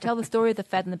 well, I tell the story of the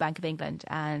Fed and the Bank of England,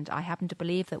 and I happen to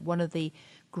believe that one of the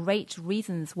great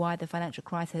reasons why the financial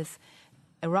crisis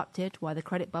erupted, why the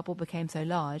credit bubble became so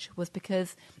large, was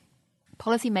because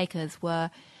policymakers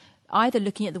were either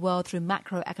looking at the world through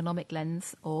macroeconomic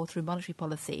lens or through monetary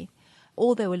policy,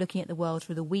 or they were looking at the world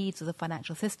through the weeds of the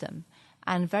financial system,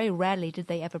 and very rarely did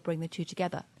they ever bring the two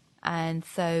together. And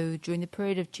so during the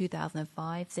period of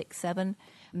 2005, 6, 7,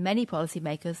 many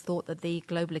policymakers thought that the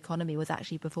global economy was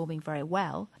actually performing very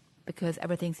well because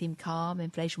everything seemed calm,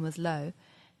 inflation was low.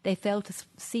 They failed to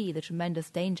see the tremendous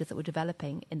dangers that were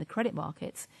developing in the credit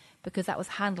markets because that was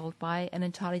handled by an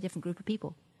entirely different group of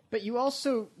people. But you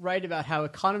also write about how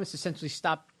economists essentially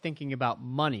stopped thinking about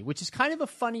money, which is kind of a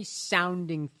funny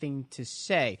sounding thing to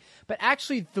say. But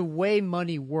actually the way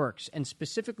money works, and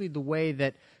specifically the way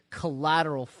that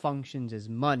collateral functions as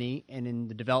money and in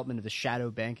the development of the shadow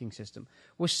banking system,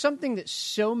 was something that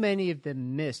so many of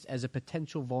them missed as a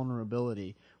potential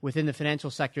vulnerability within the financial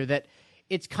sector that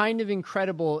it's kind of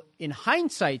incredible in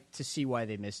hindsight to see why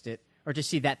they missed it, or to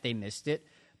see that they missed it.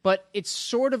 But it's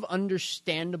sort of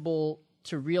understandable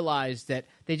to realize that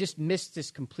they just missed this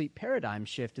complete paradigm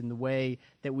shift in the way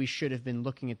that we should have been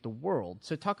looking at the world.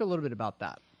 So talk a little bit about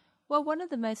that. Well, one of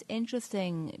the most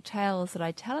interesting tales that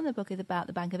I tell in the book is about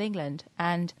the Bank of England.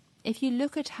 And if you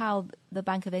look at how the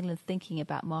Bank of England's thinking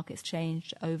about markets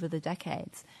changed over the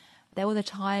decades, there was a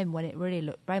time when it really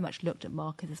very much looked at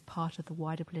markets as part of the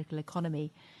wider political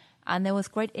economy. And there was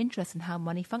great interest in how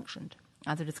money functioned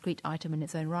as a discrete item in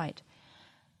its own right.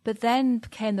 But then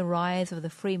came the rise of the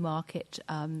free market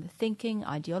thinking,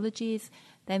 ideologies.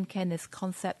 Then came this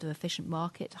concept of efficient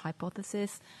market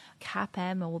hypothesis,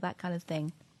 CAPM, all that kind of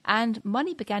thing. And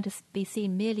money began to be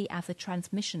seen merely as a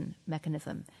transmission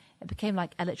mechanism. It became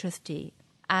like electricity.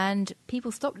 And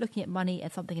people stopped looking at money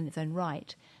as something in its own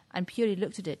right and purely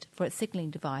looked at it for its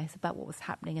signaling device about what was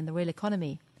happening in the real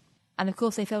economy. And of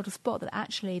course, they failed to spot that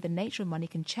actually the nature of money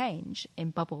can change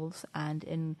in bubbles and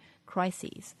in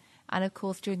crises. And of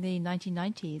course, during the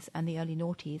 1990s and the early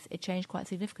noughties, it changed quite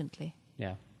significantly.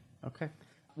 Yeah. Okay.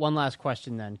 One last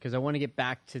question then, because I want to get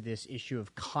back to this issue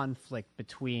of conflict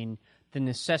between the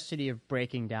necessity of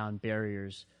breaking down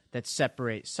barriers that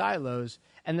separate silos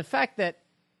and the fact that,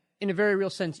 in a very real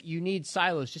sense, you need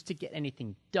silos just to get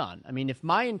anything done. I mean, if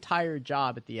my entire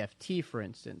job at the FT, for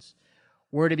instance,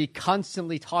 were to be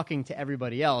constantly talking to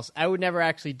everybody else, I would never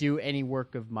actually do any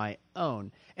work of my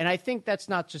own. And I think that's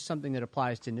not just something that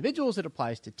applies to individuals, it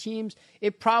applies to teams.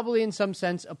 It probably, in some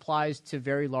sense, applies to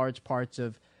very large parts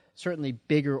of certainly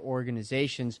bigger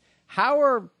organizations. How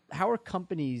are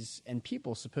companies and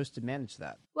people supposed to manage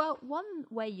that? Well, one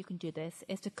way you can do this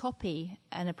is to copy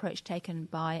an approach taken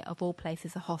by, of all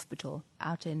places, a hospital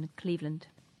out in Cleveland.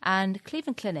 And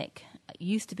Cleveland Clinic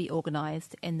used to be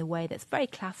organized in the way that's very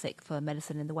classic for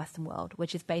medicine in the Western world,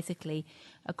 which is basically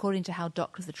according to how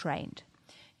doctors are trained.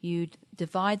 You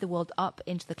divide the world up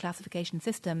into the classification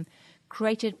system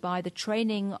created by the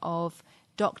training of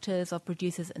doctors, of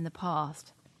producers in the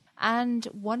past. And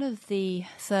one of the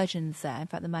surgeons there, in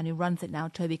fact the man who runs it now,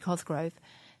 Toby Cosgrove,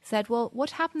 said, well,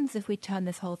 what happens if we turn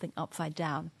this whole thing upside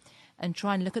down and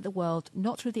try and look at the world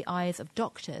not through the eyes of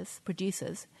doctors,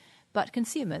 producers, but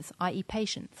consumers, i.e.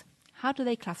 patients? How do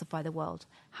they classify the world?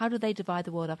 How do they divide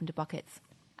the world up into buckets?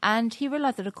 And he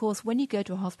realized that, of course, when you go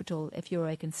to a hospital, if you're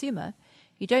a consumer,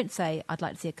 you don't say, I'd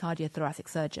like to see a cardiothoracic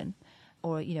surgeon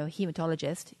or, a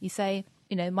hematologist. You say,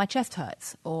 my chest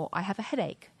hurts, or I have a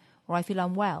headache, or I feel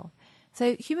unwell.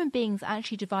 So human beings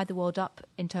actually divide the world up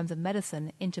in terms of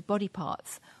medicine into body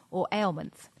parts or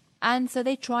ailments. And so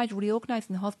they tried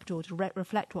reorganizing the hospital to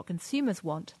reflect what consumers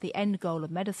want, the end goal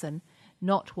of medicine,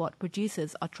 not what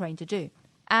producers are trained to do.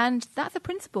 And that's a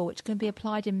principle which can be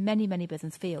applied in many, many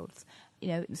business fields.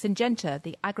 Syngenta,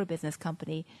 the agribusiness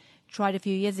company, tried a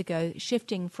few years ago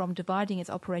shifting from dividing its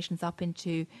operations up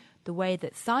into the way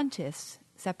that scientists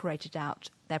separated out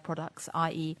their products,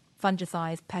 i.e.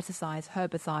 fungicides, pesticides,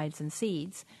 herbicides and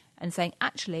seeds, and saying,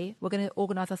 actually, we're going to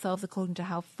organize ourselves according to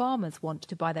how farmers want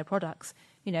to buy their products.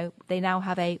 They now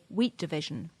have a wheat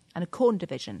division and a corn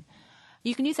division.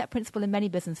 You can use that principle in many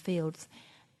business fields.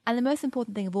 And the most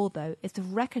important thing of all, though, is to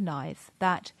recognize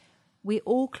that we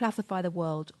all classify the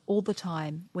world all the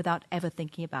time without ever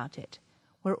thinking about it.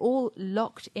 We're all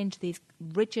locked into these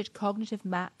rigid cognitive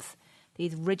maps,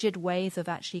 these rigid ways of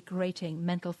actually creating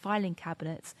mental filing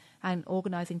cabinets and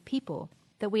organizing people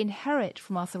that we inherit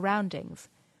from our surroundings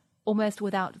almost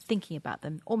without thinking about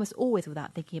them, almost always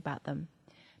without thinking about them.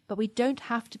 But we don't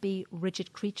have to be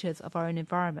rigid creatures of our own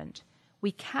environment.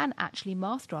 We can actually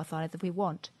master our silence if we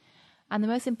want. And the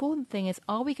most important thing is,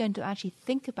 are we going to actually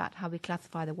think about how we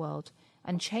classify the world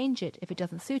and change it if it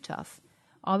doesn't suit us?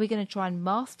 Are we going to try and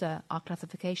master our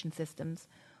classification systems,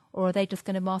 or are they just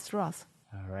going to master us?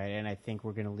 All right, and I think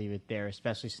we're going to leave it there,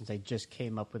 especially since I just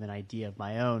came up with an idea of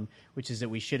my own, which is that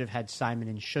we should have had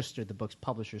Simon & Schuster, the book's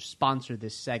publisher, sponsor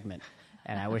this segment.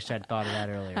 And I wish I'd thought of that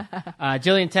earlier.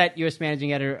 Gillian Tett, U.S.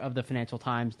 Managing Editor of the Financial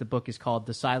Times. The book is called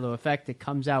The Silo Effect. It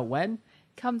comes out when?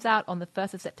 Comes out on the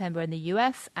 1st of September in the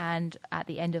US and at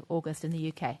the end of August in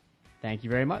the UK. Thank you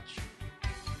very much.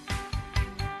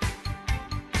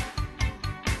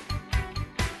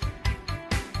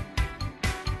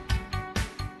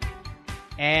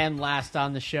 And last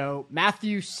on the show,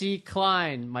 Matthew C.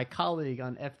 Klein, my colleague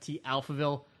on FT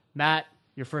Alphaville. Matt,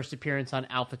 your first appearance on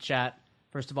Alpha Chat.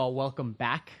 First of all, welcome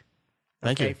back.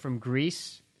 Thank you. From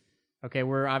Greece. Okay,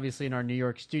 we're obviously in our New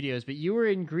York studios, but you were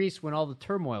in Greece when all the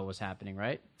turmoil was happening,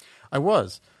 right? I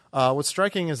was. What's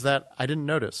striking is that I didn't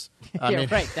notice.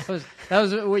 Right. That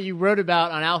was what you wrote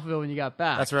about on Alphaville when you got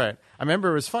back. That's right. I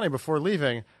remember it was funny before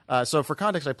leaving. So for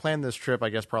context, I planned this trip, I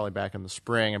guess, probably back in the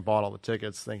spring and bought all the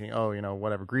tickets thinking,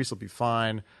 whatever, Greece will be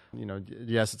fine.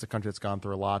 Yes, it's a country that's gone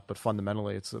through a lot, but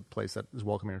fundamentally it's a place that is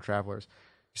welcoming to travelers.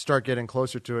 You start getting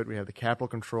closer to it. We have the capital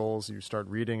controls. You start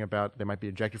reading about they might be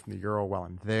ejected from the euro while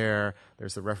I'm there.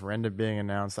 There's the referendum being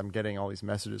announced. I'm getting all these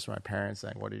messages from my parents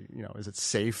saying, is it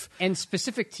safe? And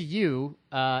specific to you,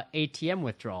 ATM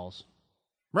withdrawals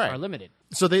are limited.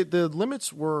 So the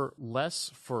limits were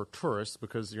less for tourists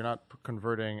because you're not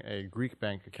converting a Greek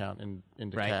bank account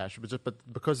into cash. But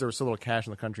because there was so little cash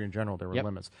in the country in general, there were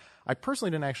limits. I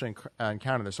personally didn't actually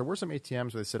encounter this. There were some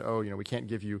ATMs where they said, we can't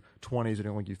give you 20s, we can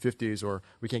only give you 50s, or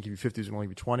we can't give you 50s, we can only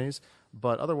give you 20s.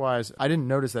 But otherwise, I didn't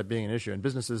notice that being an issue. And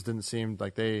businesses didn't seem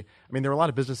like there were a lot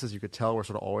of businesses you could tell were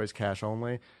sort of always cash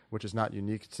only, which is not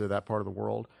unique to that part of the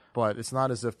world. But it's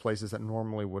not as if places that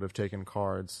normally would have taken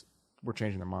cards were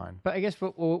changing their mind. But I guess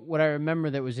what I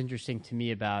remember that was interesting to me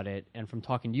about it, and from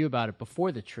talking to you about it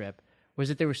before the trip, was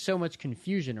that there was so much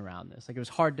confusion around this. Like, it was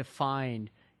hard to find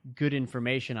good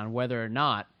information on whether or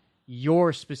not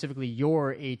specifically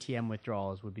your ATM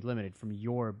withdrawals would be limited from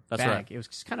your That's bank. right. It was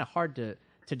just kind of hard to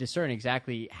discern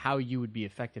exactly how you would be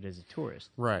affected as a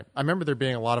tourist. Right. I remember there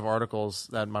being a lot of articles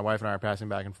that my wife and I are passing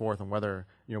back and forth on whether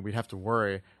we'd have to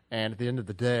worry. And at the end of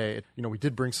the day, we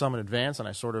did bring some in advance, and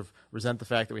I sort of resent the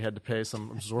fact that we had to pay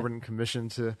some exorbitant commission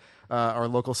to our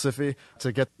local SIFI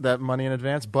to get that money in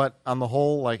advance. But on the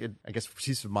whole, I guess for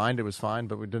peace of mind, it was fine,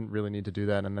 but we didn't really need to do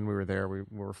that. And then we were there. We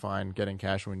were fine getting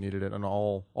cash when we needed it, and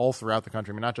all throughout the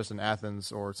country. I mean, not just in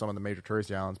Athens or some of the major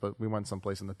touristy islands, but we went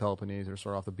someplace in the Peloponnese or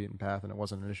sort of off the beaten path, and it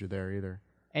wasn't an issue there either.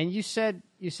 And you said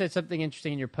something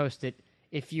interesting in your post that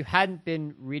if you hadn't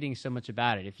been reading so much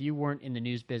about it, if you weren't in the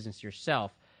news business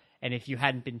yourself, and if you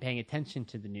hadn't been paying attention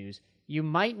to the news, you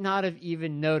might not have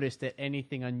even noticed that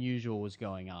anything unusual was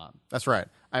going on. That's right.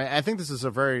 I think this is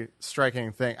a very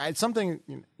striking thing. It's something,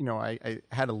 I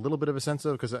had a little bit of a sense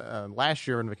of, because last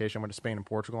year on vacation I went to Spain and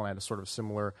Portugal, and I had a sort of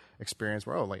similar experience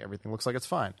where, everything looks like it's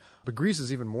fine. But Greece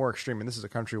is even more extreme, and this is a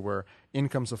country where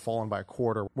incomes have fallen by a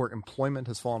quarter, where employment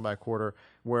has fallen by a quarter,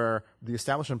 where the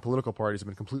establishment political parties have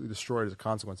been completely destroyed as a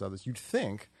consequence of this. You'd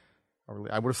think,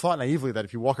 I would have thought naively that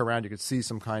if you walk around, you could see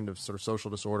some kind of sort of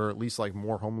social disorder, at least like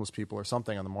more homeless people or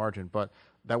something on the margin. But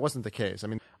that wasn't the case. I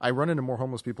mean, I run into more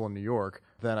homeless people in New York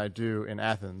than I do in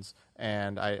Athens,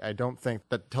 and I don't think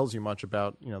that tells you much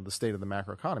about the state of the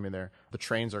macroeconomy there. The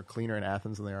trains are cleaner in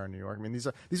Athens than they are in New York. I mean, these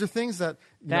are things that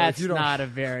that's if you don't, not a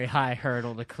very high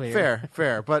hurdle to clear.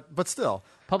 Fair, but still,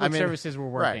 public services were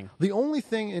working. Right. The only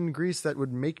thing in Greece that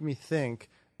would make me think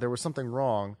there was something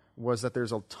wrong was that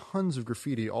there's tons of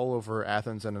graffiti all over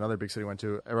Athens and another big city I went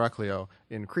to, Heraklion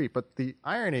in Crete. But the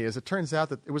irony is it turns out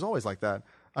that it was always like that.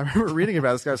 I remember reading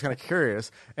about this guy. I was kind of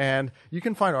curious. And you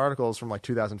can find articles from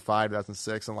 2005,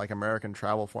 2006 on American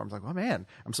travel forums. Oh, man,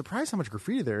 I'm surprised how much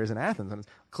graffiti there is in Athens. And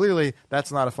clearly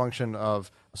that's not a function of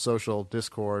social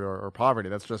discord or poverty.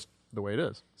 That's just the way it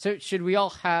is. So should we all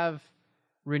have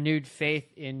renewed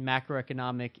faith in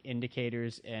macroeconomic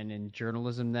indicators and in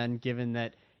journalism then, given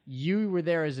that you were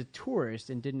there as a tourist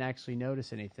and didn't actually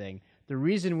notice anything? The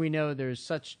reason we know there's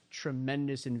such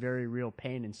tremendous and very real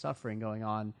pain and suffering going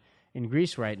on in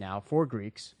Greece right now, for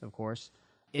Greeks, of course,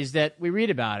 is that we read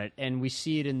about it and we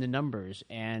see it in the numbers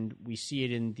and we see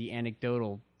it in the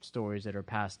anecdotal stories that are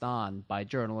passed on by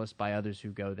journalists, by others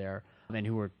who go there and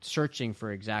who are searching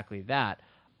for exactly that.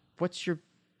 What's your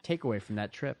takeaway from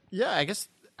that trip? Yeah, I guess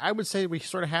I would say we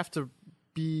sort of have to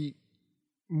be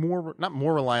not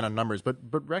more reliant on numbers, but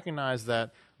recognize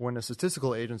that when a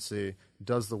statistical agency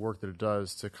does the work that it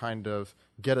does to kind of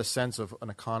get a sense of an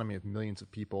economy of millions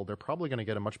of people, they're probably going to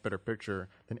get a much better picture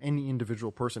than any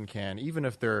individual person can, even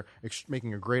if they're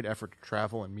making a great effort to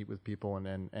travel and meet with people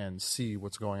and see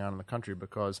what's going on in the country,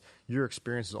 because your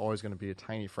experience is always going to be a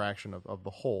tiny fraction of the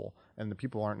whole, and the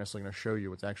people aren't necessarily going to show you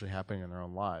what's actually happening in their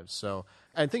own lives. So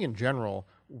I think in general,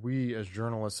 we as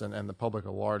journalists and the public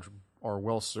at large are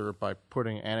well served by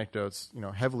putting anecdotes,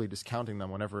 heavily discounting them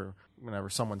whenever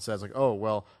someone says like, oh,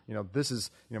 well, this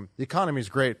is, the economy is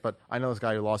great, but I know this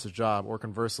guy who lost his job, or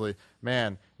conversely,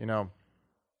 man,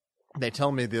 they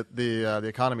tell me the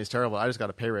economy is terrible. I just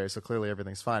got a pay raise, so clearly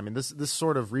everything's fine. I mean, this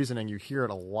sort of reasoning, you hear it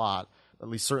a lot, at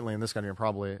least certainly in this country and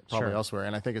probably Sure. elsewhere.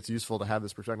 And I think it's useful to have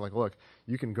this perspective. Like, look,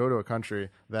 you can go to a country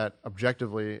that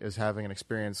objectively is having an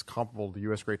experience comparable to the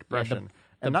U.S. Great Depression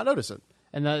and not notice it.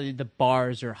 And the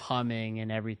bars are humming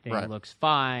and everything Right. looks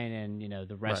fine, and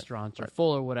the restaurants are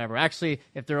full or whatever. Actually,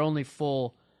 if they're only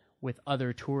full with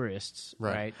other tourists,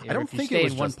 right? I don't if you think stay it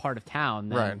was in one just- part of town,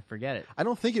 then forget it. I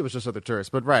don't think it was just other tourists,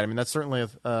 but right. I mean, that's certainly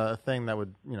a thing that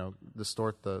would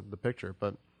distort the picture.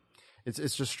 But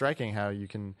it's just striking how you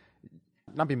can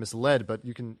not be misled, but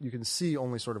you can see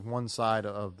only sort of one side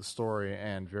of the story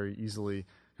and very easily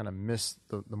kind of miss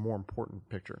the more important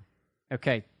picture.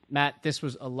 Okay, Matt, this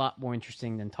was a lot more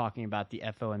interesting than talking about the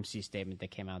FOMC statement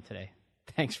that came out today.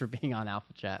 Thanks for being on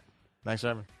Alpha Chat. Thanks for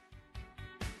having me.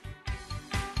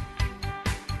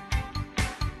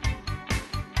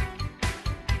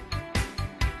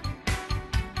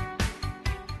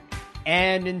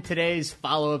 And in today's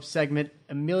follow-up segment,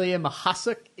 Amelia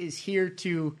Mahasuk is here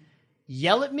to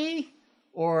yell at me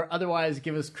or otherwise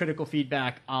give us critical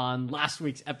feedback on last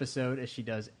week's episode, as she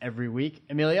does every week.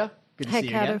 Amelia, good to see you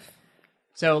again.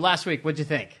 So last week, what'd you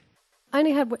think? I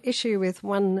only had issue with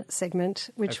one segment,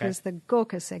 which was the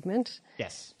Gorka segment.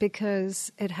 Yes.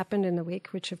 Because it happened in the week,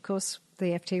 which, of course, the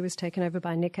FT was taken over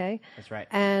by Nikkei. That's right.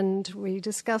 And we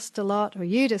discussed a lot, or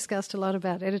you discussed a lot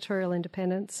about editorial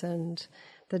independence and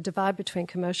the divide between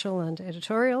commercial and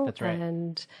editorial. That's right.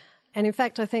 And in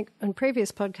fact, I think on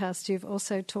previous podcasts, you've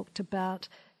also talked about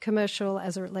commercial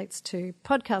as it relates to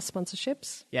podcast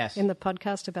sponsorships. Yes. In the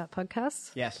podcast about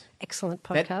podcasts. Yes. Excellent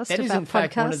podcast that is about in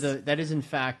fact podcasts. that is in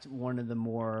fact one of the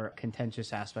more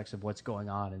contentious aspects of what's going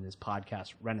on in this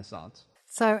podcast renaissance.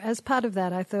 So as part of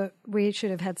that, I thought we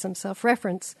should have had some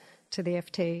self-reference to the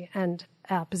FT and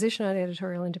our position on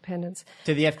editorial independence.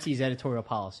 To the FT's editorial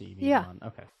policy, you mean? Yeah.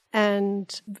 Okay.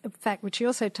 And in fact, which you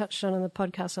also touched on the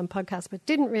podcast, but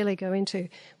didn't really go into,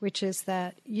 which is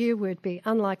that you would be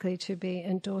unlikely to be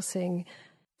endorsing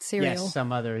cereal. Yes,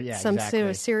 some other, some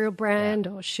exactly. cereal brand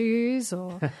or shoes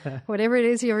or whatever it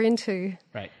is you're into.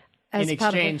 Right. As In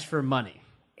part of exchange for money.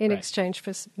 In Right. exchange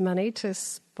for money to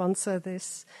sponsor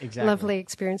this Exactly. lovely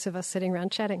experience of us sitting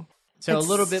around chatting. So It's- a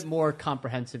little bit more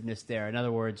comprehensiveness there. In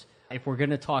other words, if we're going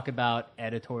to talk about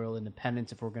editorial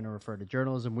independence, if we're going to refer to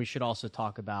journalism, we should also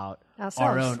talk about our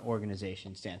Ourselves. own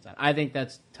organization stance on it. I think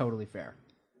that's totally fair.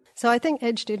 So I think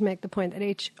Edge did make the point that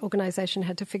each organisation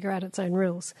had to figure out its own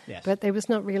rules, Yes. but there was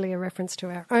not really a reference to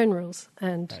our own rules.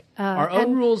 And Our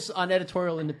own rules on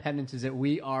editorial independence is that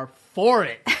we are for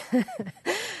it.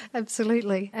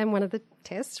 Absolutely. And one of the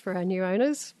tests for our new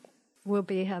owners will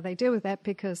be how they deal with that,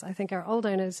 because I think our old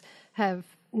owners have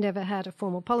never had a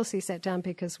formal policy set down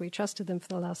because we trusted them for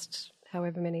the last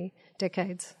however many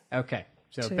decades. Okay.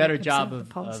 So To a better job observe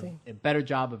the policy.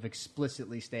 of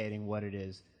explicitly stating what it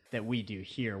is that we do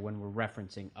here when we're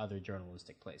referencing other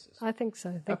journalistic places. I think so.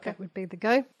 I think that would be the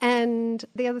go. And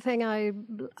the other thing, I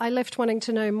left wanting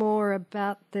to know more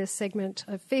about this segment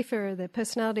of FIFA, the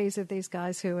personalities of these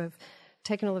guys who have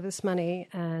taken all of this money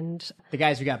and... The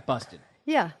guys who got busted.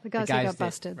 Yeah, the guys who guys got that-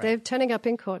 busted. right. They're turning up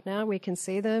in court now. We can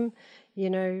see them. You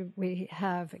know, we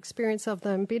have experience of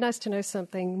them. Be nice to know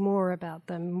something more about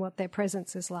them, what their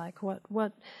presence is like,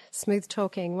 what smooth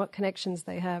talking, what connections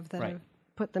they have that Right. have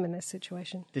put them in this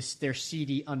situation. Their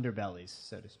seedy underbellies,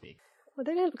 so to speak. Well,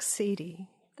 they don't look seedy.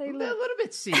 They A look... little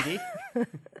bit seedy.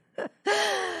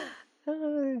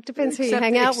 Depends who you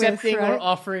hang out with, Accepting or right?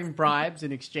 offering bribes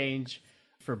in exchange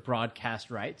for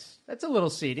broadcast rights. That's a little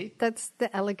seedy. That's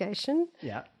the allegation.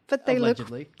 Yeah. But they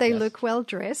Allegedly, look yes. look well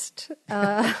dressed.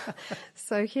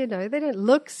 So, you know, they don't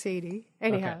look seedy.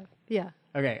 Anyhow, Okay. yeah.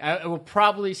 Okay, I will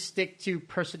probably stick to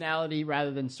personality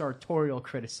rather than sartorial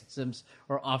criticisms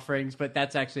or offerings, but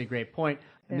that's actually a great point.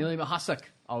 Amelia Mahasuk,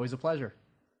 always a pleasure.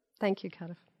 Thank you,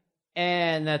 Cardiff.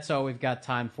 And that's all we've got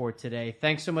time for today.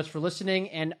 Thanks so much for listening.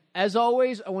 And as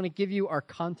always, I want to give you our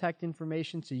contact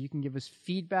information so you can give us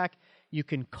feedback. You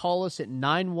can call us at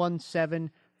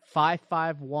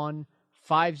 917-551-4950.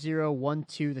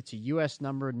 917-5012. That's a U.S.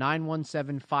 number,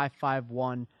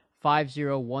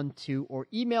 917-551-5012. Or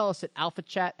email us at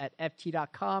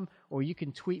alphachat@ft.com, or you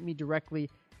can tweet me directly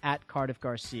at Cardiff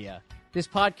Garcia. This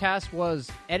podcast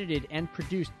was edited and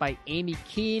produced by Amy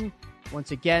Keene.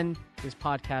 Once again, this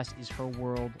podcast is her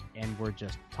world, and we're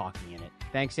just talking in it.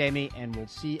 Thanks, Amy, and we'll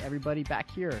see everybody back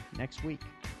here next week.